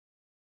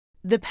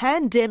The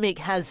pandemic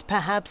has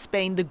perhaps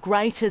been the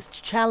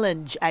greatest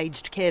challenge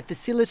aged care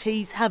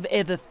facilities have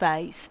ever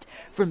faced,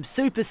 from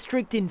super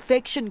strict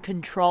infection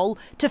control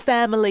to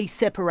family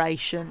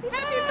separation.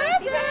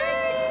 Happy birthday!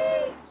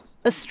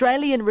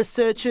 Australian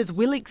researchers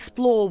will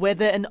explore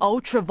whether an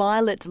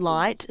ultraviolet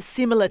light,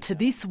 similar to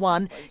this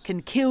one,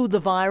 can kill the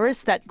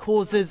virus that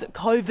causes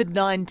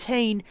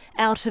COVID-19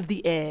 out of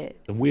the air.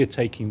 And we're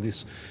taking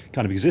this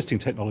kind of existing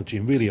technology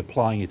and really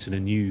applying it in a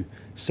new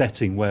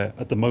setting where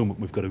at the moment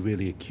we've got a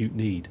really acute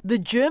need. The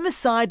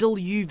germicidal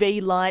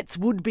UV lights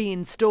would be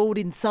installed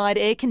inside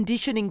air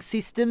conditioning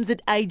systems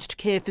at aged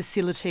care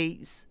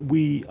facilities.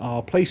 We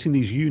are placing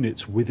these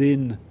units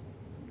within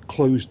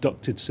closed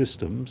ducted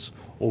systems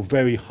or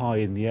very high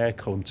in the air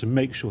column to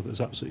make sure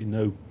there's absolutely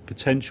no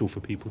potential for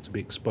people to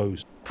be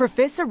exposed.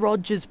 Professor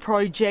Rogers'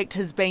 project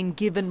has been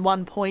given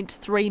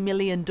 $1.3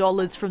 million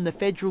from the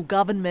federal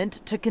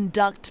government to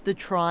conduct the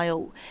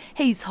trial.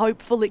 He's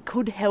hopeful it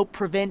could help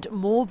prevent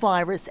more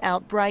virus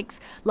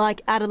outbreaks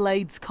like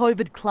Adelaide's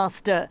COVID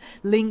cluster,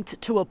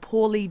 linked to a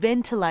poorly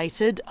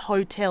ventilated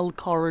hotel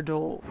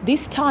corridor.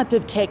 This type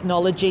of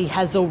technology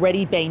has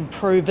already been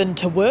proven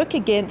to work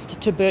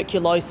against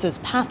tuberculosis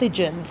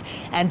pathogens,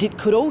 and it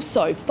could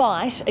also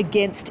fight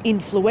against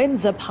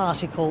influenza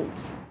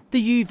particles.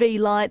 The UV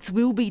lights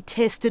will be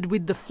tested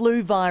with the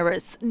flu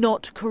virus,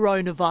 not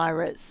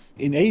coronavirus.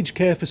 In aged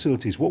care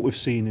facilities, what we've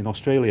seen in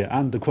Australia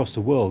and across the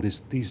world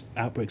is these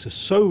outbreaks are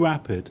so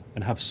rapid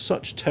and have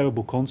such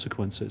terrible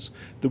consequences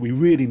that we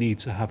really need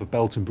to have a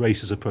belt and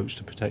braces approach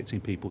to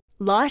protecting people.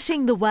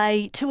 Lighting the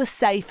way to a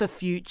safer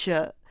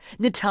future.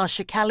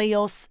 Natasha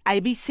Kalios,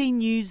 ABC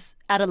News,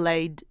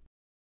 Adelaide.